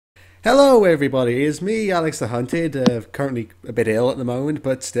Hello, everybody. It's me, Alexthehunted. Currently a bit ill at the moment,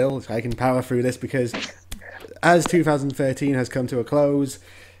 but still, I can power through this because as 2013 has come to a close,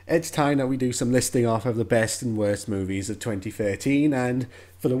 it's time that we do some listing off of the best and worst movies of 2013. And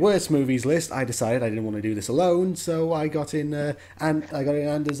for the worst movies list, I decided I didn't want to do this alone, so I got in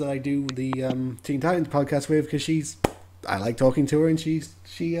Anders that I do the Teen Titans podcast with because I like talking to her,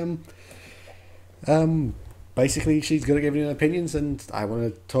 and um basically, she's good at giving opinions, and I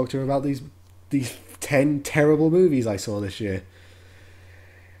want to talk to her about these 10 terrible movies I saw this year.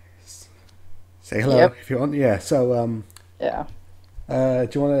 Say hello if you want. Yeah. So Yeah. do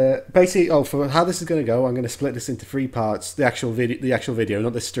you want to basically? Oh, for how this is going to go, I'm going to split this into three parts. The actual video,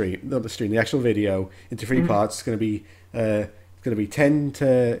 not the stream, the actual video into 3 parts. It's going to be 10 to.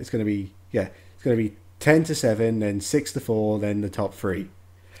 It's going to be It's going to be 10 to 7, then 6 to 4, then the top 3.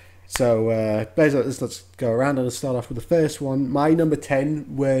 So let's go around and let's start off with the first one. My number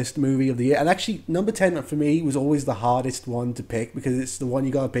 10 worst movie of the year. And actually, number 10 for me was always the hardest one to pick because it's the one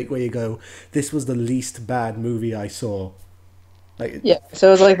you got to pick where you go, this was the least bad movie I saw. So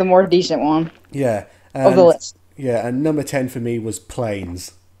it was like the more decent one Yeah. of the list. Yeah, and number 10 for me was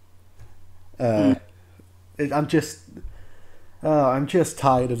Planes. I'm just... Oh, I'm just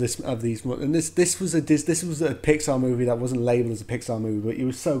tired of these, and this was a Pixar movie that wasn't labeled as a Pixar movie, but it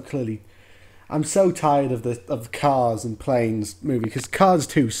was so clearly. I'm so tired of Cars and Planes movie because Cars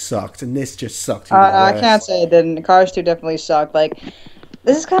 2 sucked, and this just sucked. I can't say it didn't. Cars 2 definitely sucked. Like,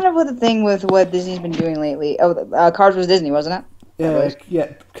 this is kind of what the thing with what Disney's been doing lately. Oh, Cars was Disney, wasn't it?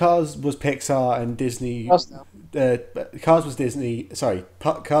 Yeah. Cars was Pixar and Disney. Cars was Disney. Sorry,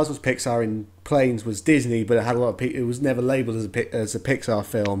 Cars was Pixar and Planes was Disney, but it had a lot of it was never labeled as a Pixar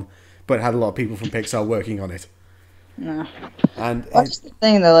film, but it had a lot of people from Pixar working on it. No. And That's the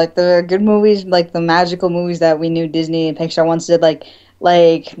thing though. Like the good movies, like the magical movies that we knew Disney and Pixar once did,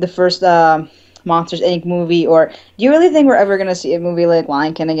 like the first Monsters Inc. movie. Or do you really think we're ever gonna see a movie like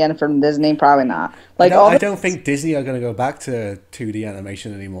Lion King again from Disney? Probably not. Like I don't think Disney are going to go back to 2D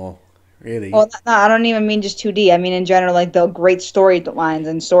animation anymore. Really? Well, no, I don't even mean just 2D. I mean in general, like the great storylines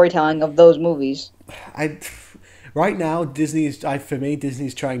and storytelling of those movies. Right now, for me,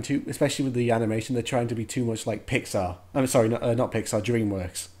 Disney's trying to, especially with the animation, they're trying to be too much like Pixar. I'm sorry, not Pixar,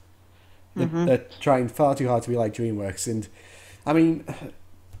 DreamWorks. They're trying far too hard to be like DreamWorks, and I mean,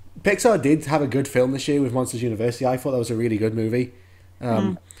 Pixar did have a good film this year with Monsters University. I thought that was a really good movie,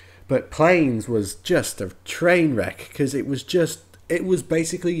 but Planes was just a train wreck because it was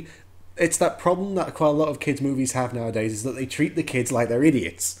basically. It's that problem that quite a lot of kids' movies have nowadays is that they treat the kids like they're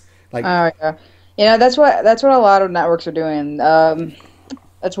idiots. Like, Oh yeah, that's what a lot of networks are doing.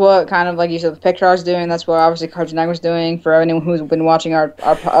 That's what kind of like you said, Pixar's doing. That's what obviously Cartoon Network's doing for anyone who's been watching our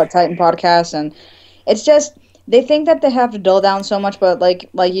Titan podcast. And it's just they think that they have to dull down so much, but like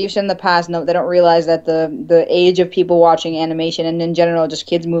you said in the past, no, they don't realize that the age of people watching animation and in general just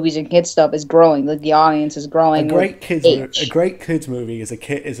kids movies and kids stuff is growing. Like the audience is growing. A great kids movie is a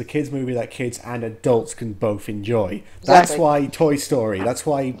kids movie that kids and adults can both enjoy. Exactly. That's why Toy Story. That's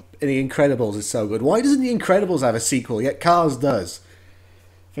why The Incredibles is so good. Why doesn't The Incredibles have a sequel? Yet Cars does.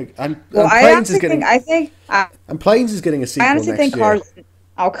 Planes is getting a sequel I honestly next think year. Cars.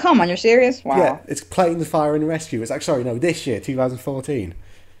 Oh come on, you're serious? Wow. Yeah, it's Planes, Fire and Rescue. It's actually this year, 2014.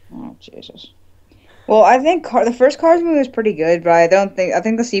 Oh Jesus. Well, I think the first Cars movie was pretty good, but I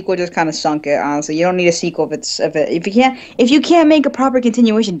think the sequel just kind of sunk it. Honestly, you don't need a sequel if you can't make a proper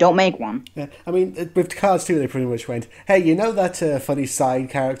continuation, don't make one. Yeah, I mean, with Cars 2, they pretty much went, hey, you know that funny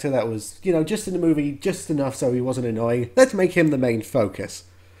side character that was, just in the movie, just enough so he wasn't annoying? Let's make him the main focus.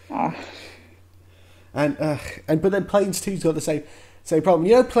 Oh. But then Planes 2's got the same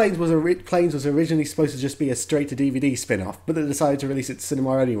problem. Planes was originally supposed to just be a straight to DVD spin-off, but they decided to release it to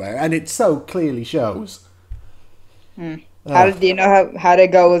cinema anyway, and it so clearly shows. Do you know how to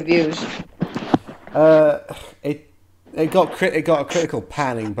go with views? It got a critical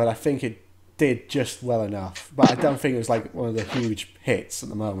panning, but I think it did just well enough. But I don't think it was like one of the huge hits at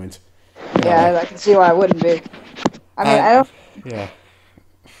the moment. Yeah, I can see why it wouldn't be. I mean, I don't. Yeah,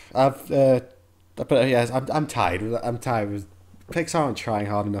 I'm tired. I'm tired with. Pixar aren't trying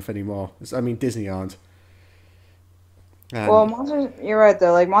hard enough anymore. I mean, Disney aren't. Well, you're right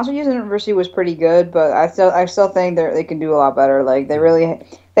though. Like Monsters University was pretty good, but I still think they can do a lot better. Like they've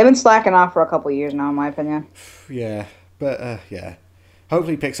been slacking off for a couple of years now, in my opinion. Yeah, but yeah,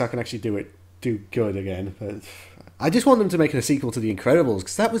 hopefully Pixar can actually do good again. But I just want them to make a sequel to The Incredibles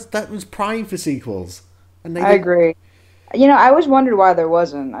because that was prime for sequels. And I agree. I always wondered why there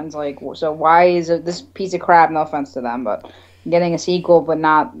wasn't. I was like, so why is it this piece of crap? No offense to them, but getting a sequel, but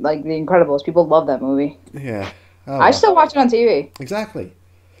not like The Incredibles. People love that movie. Yeah. I still watch it on TV. Exactly.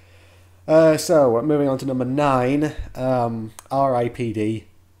 So moving on to number 9, R.I.P.D.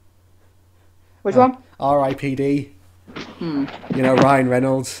 Which one? R.I.P.D. Hmm. You know, Ryan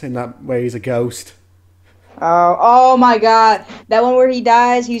Reynolds in that where he's a ghost. Oh my God, that one where he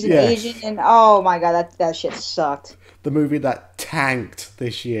dies, he's an Yes. Asian, and oh my God, that shit sucked. The movie that tanked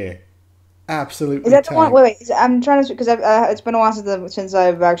this year. Is Absolutely that the one? tanked. Wait. I'm trying to because it's been a while since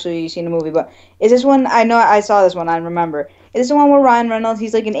I've actually seen the movie. But is this one? I know I saw this one. I remember. Is this the one where Ryan Reynolds?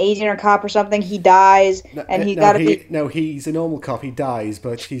 He's like an Asian or cop or something. He dies, No, and he no, got to be. he's a normal cop. He dies,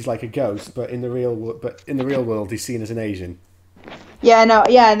 but he's like a ghost. But in the real world, he's seen as an Asian. Yeah, I know.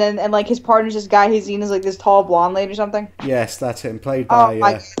 Yeah, and then like his partner's this guy he's seen as like this tall blonde lady or something. Yes, that's him. Played Oh by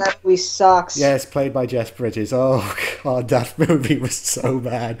my God, that movie sucks. yes, played by Jeff Bridges. Oh God, that movie was so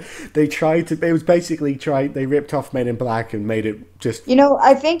bad. They tried to. It was basically tried. They ripped off Men in Black and made it just.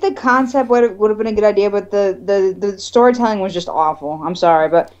 I think the concept would have been a good idea, but the storytelling was just awful. I'm sorry,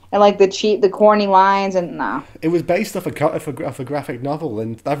 but and like the corny lines and no. It was based off a graphic novel,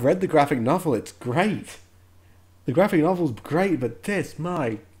 and I've read the graphic novel. It's great. The graphic novel's great, but this,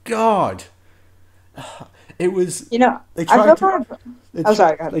 my God, it was. They I feel tried to. kind of. Oh,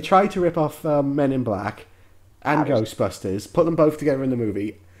 sorry. Go ahead. They tried to rip off Men in Black and Ghostbusters, put them both together in the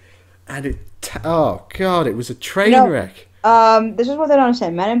movie, and oh God, it was a train wreck. This is what they don't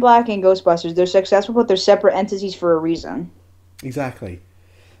understand. Men in Black and Ghostbusters, they're successful, but they're separate entities for a reason. Exactly,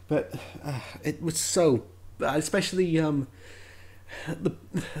 but it was so bad, especially the.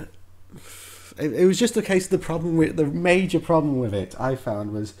 It was just a case of the major problem with it I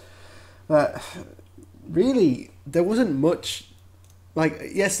found was that really there wasn't much, like,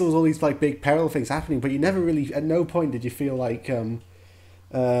 yes, there was all these like big peril things happening, but you never really, at no point did you feel like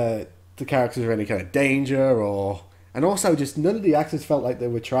the characters were in any kind of danger, and also just none of the actors felt like they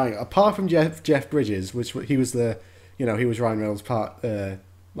were trying, apart from Jeff Bridges, which he was he was Ryan Reynolds'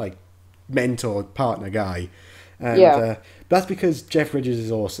 like mentor partner guy, and that's because Jeff Bridges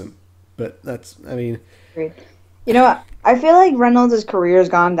is awesome. But Agreed. I feel like Reynolds' career has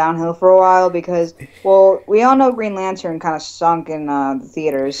gone downhill for a while because, well, we all know Green Lantern kind of sunk in the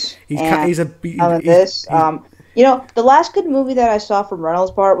theaters. The last good movie that I saw from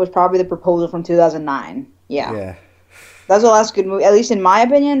Reynolds' part was probably The Proposal from 2009. Yeah. That's the last good movie, at least in my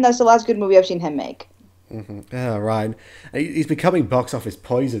opinion, that's the last good movie I've seen him make. Mm-hmm. Yeah, Ryan. He's becoming box office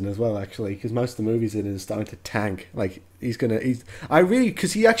poison as well, actually, because most of the movies in it are starting to tank. Like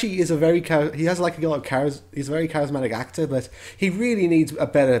because he actually is he has like a lot of he's a very charismatic actor, but he really needs a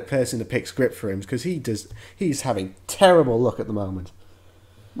better person to pick script for him because he's having terrible luck at the moment.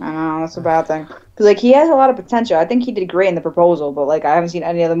 I know, that's a bad thing. Because like he has a lot of potential. I think he did great in The Proposal, but like I haven't seen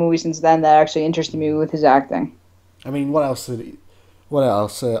any other movies since then that actually interested me with his acting. I mean, what else did he? What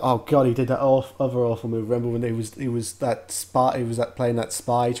else? Oh God, he did that other awful movie. Remember when he was that spy? He was playing that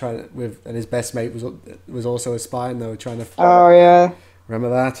spy and his best mate was also a spy, and they were trying to. Oh yeah. Remember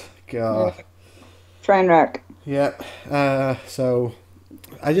that? God. Yeah. Train wreck. Yeah. So,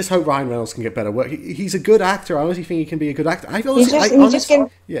 I just hope Ryan Reynolds can get better work. He's a good actor. I honestly think he can be a good actor. He's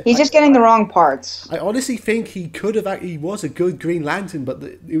just getting the wrong parts. I honestly think he could have. He was a good Green Lantern, but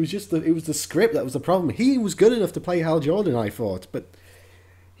it was the script that was the problem. He was good enough to play Hal Jordan, I thought, but.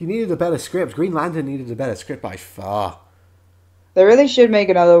 He needed a better script. Green Lantern needed a better script by far. They really should make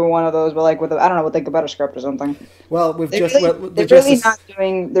another one of those, but like I don't know, with like a better script or something. Well, they're really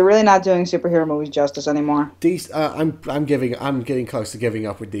not doing superhero movies justice anymore. I'm getting close to giving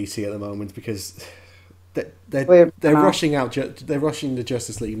up with DC at the moment because they're rushing the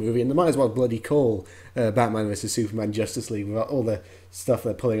Justice League movie, and they might as well bloody call Batman vs Superman Justice League with all the stuff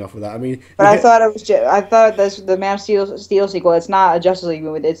they're pulling off with that. I mean, but I thought the Man of Steel sequel. It's not a Justice League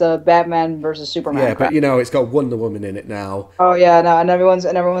movie. It's a Batman versus Superman. Yeah, but it's got Wonder Woman in it now. Oh yeah, no, and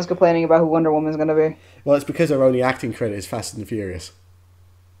everyone's complaining about who Wonder Woman's gonna be. Well, it's because her only acting credit is Fast and Furious.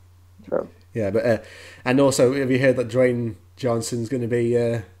 True. Yeah, but and also, have you heard that Dwayne Johnson's going to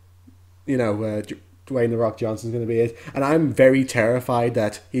be, Dwayne The Rock Johnson's going to be it, and I'm very terrified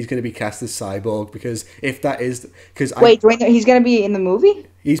that he's going to be cast as Cyborg because if that is Dwayne, he's going to be in the movie.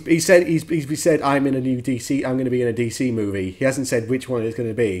 He said I'm in a new DC. I'm going to be in a DC movie. He hasn't said which one it's going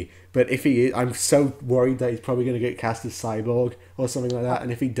to be, but if he is, I'm so worried that he's probably going to get cast as Cyborg or something like that.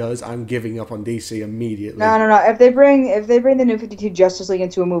 And if he does, I'm giving up on DC immediately. No. If they bring the New 52 Justice League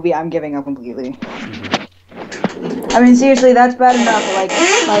into a movie, I'm giving up completely. Mm-hmm. I mean, seriously, that's bad enough.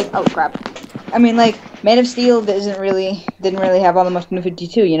 Like oh crap. I mean, like Man of Steel didn't really have all the much New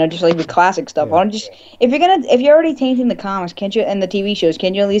 52. Just like the classic stuff. Yeah. Why don't if you're already tainting the comics, can't you, and the TV shows,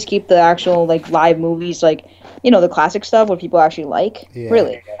 can't you at least keep the actual like live movies, like the classic stuff what people actually like? Yeah.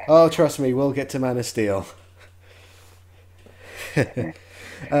 Really? Oh, trust me, we'll get to Man of Steel.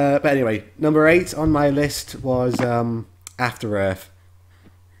 But anyway, number 8 on my list was After Earth.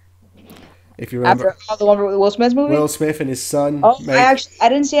 If you remember, After the one with Will Smith movie. Will Smith and his son. Oh, I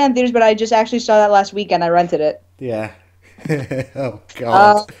didn't see it in theaters, but I just actually saw that last weekend. I rented it. Yeah. Oh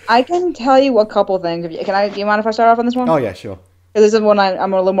God. I can tell you a couple things. Can I? Do you mind if I start off on this one? Oh yeah, sure. This is one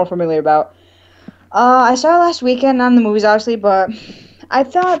I'm a little more familiar about. I saw it last weekend, not in the movies, obviously, but I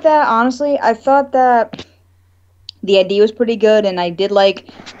thought that the idea was pretty good, and I did like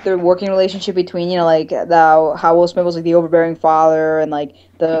the working relationship between, like how Will Smith was like the overbearing father, and like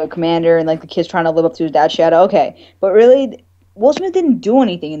the commander, and like the kids trying to live up to his dad's shadow. Okay, but really, Will Smith didn't do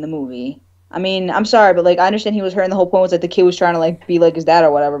anything in the movie. I mean, I'm sorry, but like I understand he was hurt, and the whole point was like the kid was trying to like be like his dad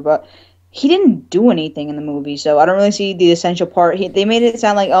or whatever, but he didn't do anything in the movie, so I don't really see the essential part. They made it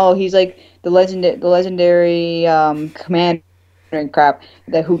sound like, oh, he's like the legendary commander and crap,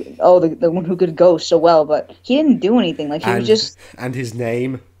 the one who could ghost so well, but he didn't do anything. Like he was just. And his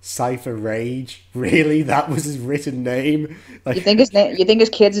name, Cypher Rage, really, that was his written name. Like, You think his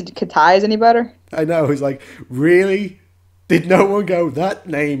kids could tie any better? I know. It's like, really? Did no one go, that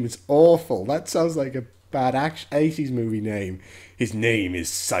name is awful? That sounds like a bad 80s movie name. His name is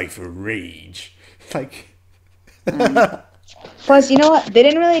Cypher Rage. Like. Plus, you know what? They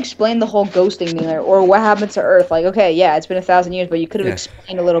didn't really explain the whole ghosting thing or what happened to Earth. Like, okay, yeah, it's been 1,000 years, but you could have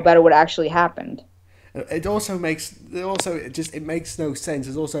explained a little better what actually happened. It makes no sense.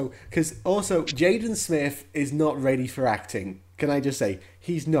 It's also because Jaden Smith is not ready for acting. Can I just say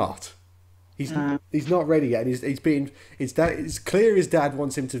he's not? He's not ready yet. It's clear his dad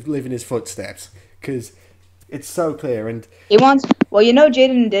wants him to live in his footsteps because it's so clear. And he wants. Well,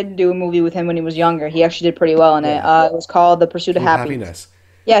 Jaden did do a movie with him when he was younger. He actually did pretty well in it. It was called The Pursuit of Happiness.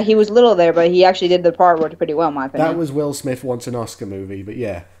 Yeah, he was little there, but he actually did the part pretty well, in my opinion. That was Will Smith wants an Oscar movie, but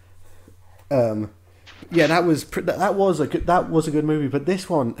yeah. Yeah, that was a good movie, but this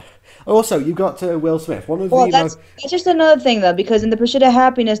one also you got Will Smith. That's just another thing though, because in The Pursuit of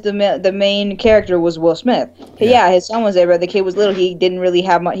Happiness, the main character was Will Smith. Yeah, his son was there, but the kid was little. He didn't really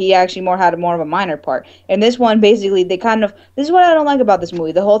have much. He actually had more of a minor part. And this one, basically, this is what I don't like about this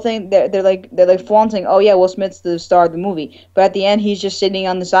movie. The whole thing, they're like flaunting. Oh yeah, Will Smith's the star of the movie, but at the end, he's just sitting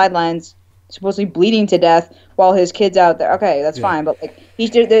on the sidelines, supposedly bleeding to death, while his kid's out there. Okay, that's fine, but like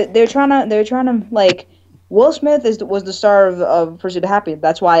they're trying to like. Will Smith was the star of Pursuit of Happiness.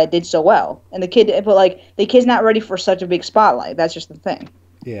 That's why it did so well. And the kid's not ready for such a big spotlight. That's just the thing.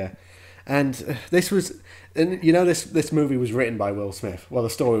 Yeah, and this movie was written by Will Smith. Well, the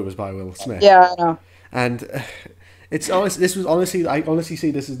story was by Will Smith. Yeah, I know. And I honestly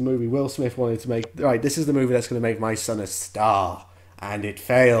see this as the movie Will Smith wanted to make. Right, this is the movie that's going to make my son a star, and it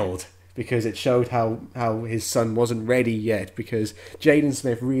failed. Because it showed how his son wasn't ready yet. Because Jaden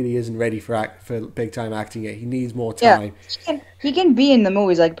Smith really isn't ready for big time acting yet. He needs more time. Yeah, he can be in the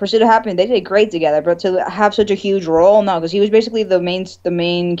movies like Pursuit of Happiness. They did great together, but to have such a huge role, no, because he was basically the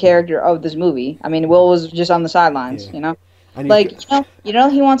main character of this movie. I mean, Will was just on the sidelines, And he kind of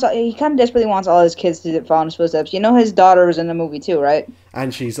desperately wants all his kids to follow in his footsteps. His daughter was in the movie too, right?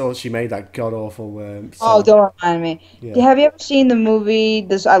 And she made that god awful. Oh, don't remind me. Yeah. Have you ever seen the movie?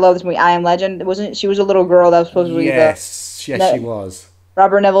 I love this movie. I Am Legend. She was a little girl that was supposed to be she was.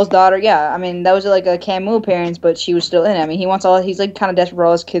 Robert Neville's daughter. Yeah, I mean that was like a cameo appearance, but she was still in it. I mean he's like kind of desperate for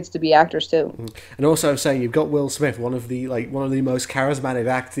all his kids to be actors too. And also I'm saying you've got Will Smith, one of the most charismatic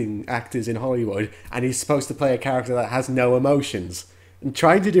actors in Hollywood, and he's supposed to play a character that has no emotions. And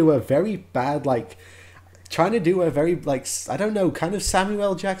trying to do a very I don't know, kind of Samuel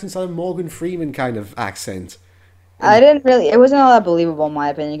L. Jackson style, Morgan Freeman kind of accent. It wasn't all that believable in my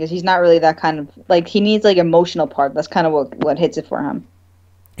opinion, because he's not really that kind of, like, he needs like emotional part. That's kind of what hits it for him.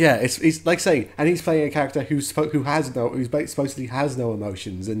 Yeah, it's like saying, and he's playing a character who supposedly has no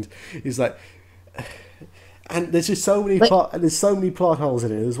emotions, and he's like, and there's just so many plot holes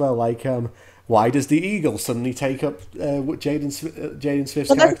in it as well. Like, why does the eagle suddenly take up Jaden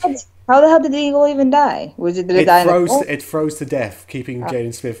Smith's character? How the hell did the eagle even die? It froze to death, keeping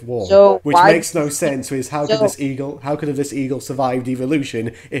Jaden Smith warm. Which makes no sense. How could this eagle survive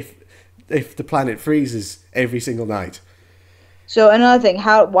evolution if the planet freezes every single night? So another thing,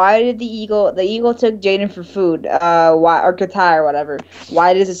 why did the eagle took Jaden for food, or Katai or whatever?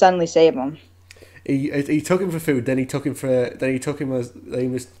 Why does it suddenly save him? He took him for food. Then he took him thought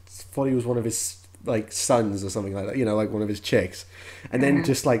he was one of his like sons or something like that. Like one of his chicks, and then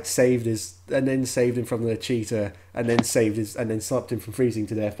just like saved him from the cheetah, and then stopped him from freezing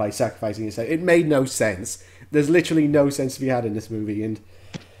to death by sacrificing himself. It made no sense. There's literally no sense to be had in this movie, and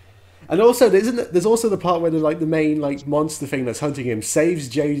also there's also the part where the main like monster thing that's hunting him saves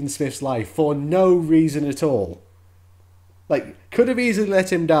Jaden Smith's life for no reason at all. Like, could have easily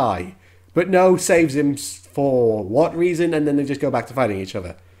let him die, but no, saves him for what reason? And then they just go back to fighting each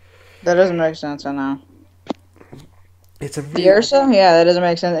other. That doesn't make sense. I know. It's a The Ursa, yeah, that doesn't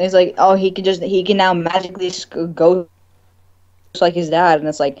make sense. He's like, oh, he can now magically go just like his dad, and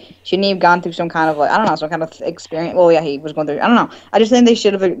it's like, shouldn't he have gone through some kind of like, I don't know, some kind of experience? Well, yeah, he was going through. I don't know. I just think they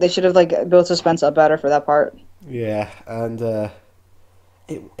should have like built suspense up better for that part. Yeah, and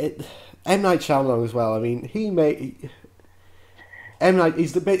it M. Night Shyamalan as well. I mean, M. Night.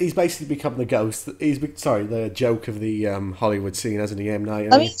 He's basically become the ghost. The joke of the Hollywood scene, hasn't he? M.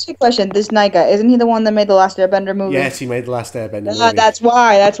 Night. Let me ask you a question. This Night guy, isn't he the one that made the Last Airbender movie? Yes, he made the Last Airbender movie. That's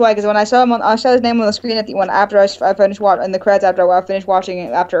why. Because when I saw him, I saw his name on the screen after I finished watching in the credits after I finished watching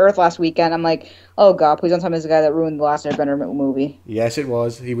it After Earth last weekend. I'm like, oh god, please don't tell me this is the guy that ruined the Last Airbender movie. Yes, it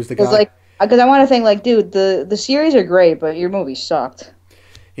was. He was the guy. Because I want to think like, dude, the series are great, but your movie sucked.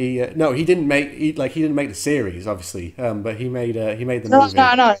 He didn't make the series, obviously, but he made the movie. No,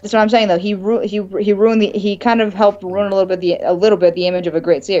 that's what I'm saying though. He ruined he kind of helped ruin a little bit the image of a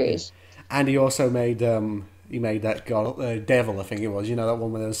great series. And he also made that god devil, I think it was. You know, that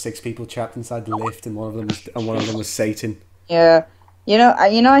one where there was 6 people trapped inside the lift, and one of them was Satan. Yeah. I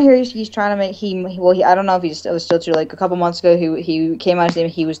hear he's trying to make I don't know if it was still true. Like a couple months ago, he came out and said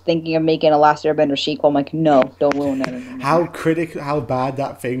he was thinking of making a Last Airbender sequel. I'm like, no, don't ruin it. How bad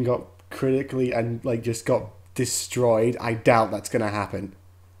that thing got critically and like just got destroyed. I doubt that's gonna happen.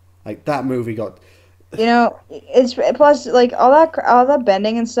 Like that movie got. It's plus like all that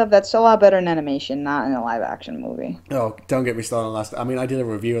bending and stuff. That's a lot better in animation, not in a live action movie. Oh, don't get me started on I did a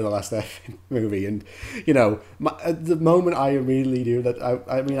review of the Last movie, and the moment I immediately knew that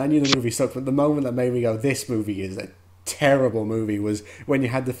I knew the movie sucked, but the moment that made me go, this movie is a terrible movie, was when you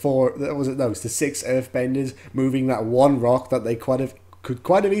had the 6 Earthbenders moving that one rock that they could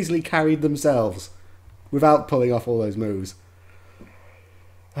quite have easily carried themselves without pulling off all those moves.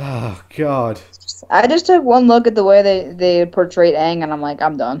 Oh God. I just took one look at the way they portrayed Aang, and I'm like,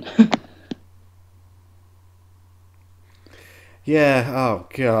 I'm done. Yeah. Oh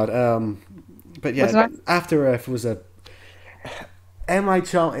God. But yeah, After Earth was a M. Night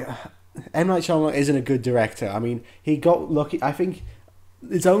Shyamalan isn't a good director. I mean, he got lucky. I think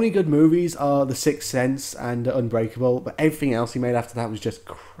his only good movies are The Sixth Sense and Unbreakable, but everything else he made after that was just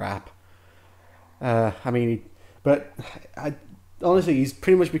crap. Honestly, he's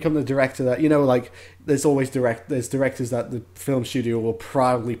pretty much become the director that, like, there's directors that the film studio will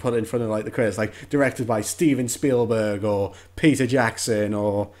proudly put in front of, like, the credits, like, directed by Steven Spielberg or Peter Jackson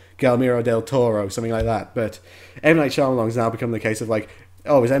or Guillermo del Toro, something like that. But M. Night Shyamalan's now become the case of, like,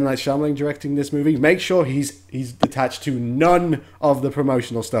 oh, is M. Night Shyamalan directing this movie? Make sure he's attached to none of the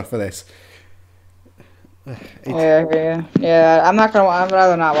promotional stuff for this. Yeah. I'd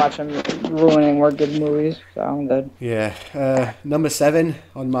rather not watch him ruining more good movies, so I'm good. Yeah. Number 7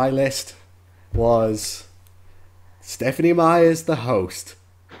 on my list was Stephenie Meyer's The Host.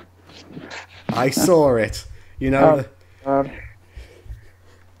 I saw it. God.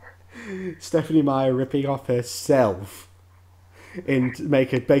 Stephenie Meyer ripping off herself and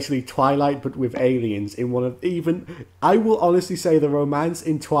make it basically Twilight but with aliens in one of I will honestly say the romance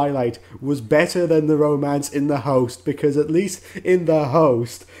in Twilight was better than the romance in The Host, because at least in The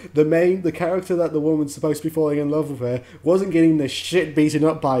Host the character that the woman's supposed to be falling in love with her wasn't getting the shit beaten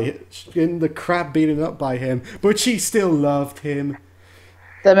up by him, but she still loved him.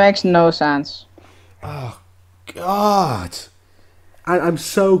 That makes no sense. Oh God. And I'm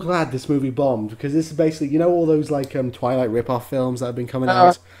so glad this movie bombed, because this is basically, all those like Twilight rip-off films that have been coming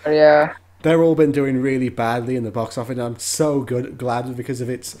out? Yeah. They're all been doing really badly in the box office, and I'm so glad because of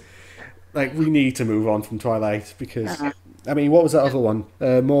its... Like, we need to move on from Twilight, because... what was that other one?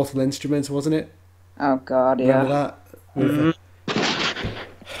 Mortal Instruments, wasn't it? Oh, God, yeah. Remember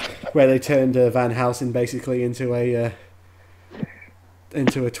that? Where they turned Van Helsing basically into a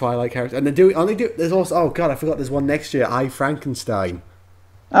Twilight character, and there's also, oh God, I forgot there's one next year, I, Frankenstein.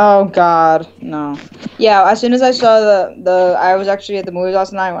 Oh God, no. Yeah, as soon as I saw I was actually at the movies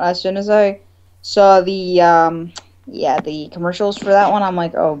last night. As soon as I saw the commercials for that one, I'm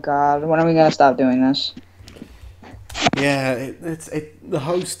like, oh God, when are we gonna stop doing this? Yeah, The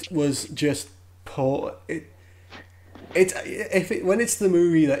Host was just poor. When it's the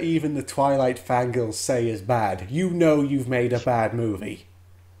movie that even the Twilight fangirls say is bad, you've made a bad movie.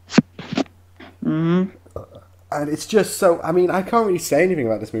 Mm-hmm. And it's just so... I can't really say anything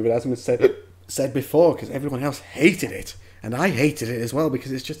about this movie, as I said before, because everyone else hated it. And I hated it as well,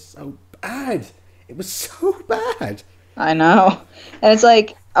 because it's just so bad. It was so bad. I know. And it's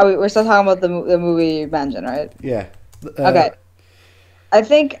like... we're still talking about the movie you mentioned, right? Yeah. Okay. I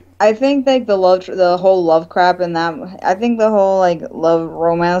think I think like the whole love crap and that. I think the whole like love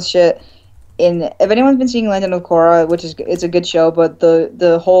romance shit. If anyone's been seeing Legend of Korra, which is it's a good show, but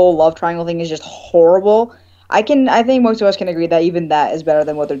the whole love triangle thing is just horrible. I think most of us can agree that even that is better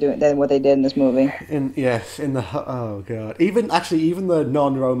than what they're doing than what they did in this movie. In the oh god, even the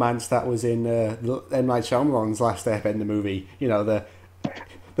non-romance that was in M Night Shyamalan's last step in the movie, you know, the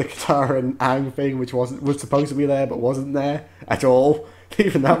Katara and Aang thing, which was supposed to be there but wasn't there at all.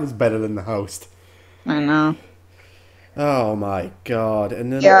 Even that was better than the host. I know. Oh my god!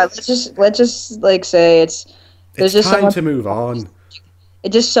 And then Yeah, let's just like say there's it's just so time much. to move on.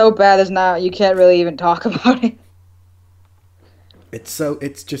 It's just so bad. There's not you can't really even talk about it.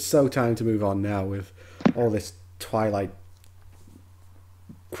 It's just so time to move on now with all this Twilight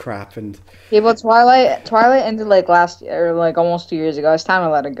crap and Yeah, but Twilight ended like last year, or like almost 2 years ago. It's time to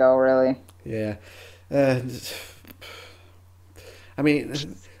let it go, really. yeah. Uh, I mean,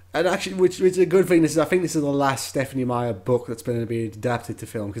 and actually, which is a good thing. I think this is the last Stephanie Meyer book that's going to be adapted to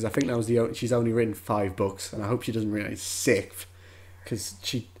film because I think that was she's only written 5 books, and I hope she doesn't write a 6th because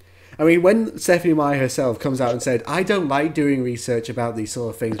she. I mean, when Stephanie Meyer herself comes out and said, "I don't like doing research about these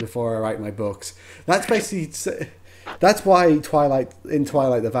sort of things before I write my books," that's basically that's why Twilight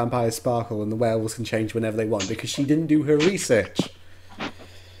the vampires sparkle and the werewolves can change whenever they want because she didn't do her research.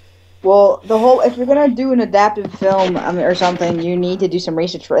 Well, if you're gonna do an adapted film, I mean, or something, you need to do some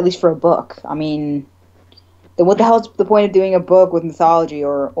research for at least for a book. I mean, then what the hell's the point of doing a book with mythology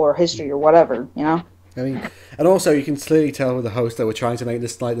or history or whatever, you know? I mean, and also you can clearly tell with the host that we're trying to make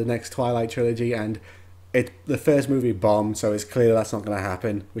this like the next Twilight trilogy, and the first movie bombed, so it's clear that's not going to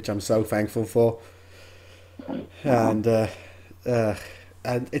happen, which I'm so thankful for. And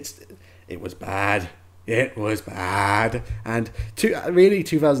it was bad. It was bad, and really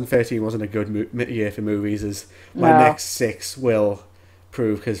 2013 wasn't a good year for movies, as my next 6 will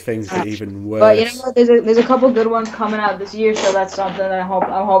prove, because things get even worse. But you know what? There's a couple good ones coming out this year, so that's something that I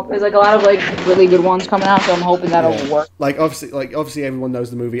hope there's like a lot of like really good ones coming out, so I'm hoping that'll work. Like obviously everyone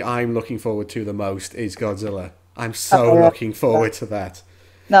knows the movie I'm looking forward to the most is Godzilla. I'm so looking forward to that.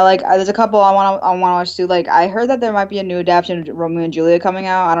 No, like there's a couple I want to watch too. Like I heard that there might be a new adaptation of Romeo and Juliet coming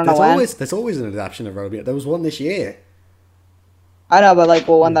out. I don't know when. There's always an adaptation of Romeo. There was one this year. I know, but like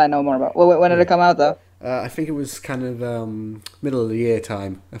one that I know more about. When did it come out though? I think it was kind of middle of the year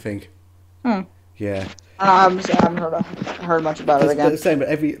time. I think. Yeah. I haven't heard much about it again. It's the same, but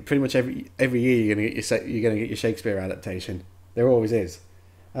pretty much every year you're gonna get your Shakespeare adaptation. There always is.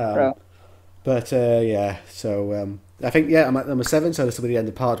 But yeah, so I think I'm at number 7, so this will be the end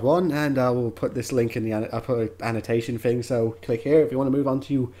of part 1, and I will put this link in I'll put an annotation thing. So click here if you want to move on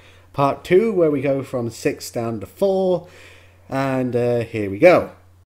to part 2, where we go from 6 down to 4, and here we go.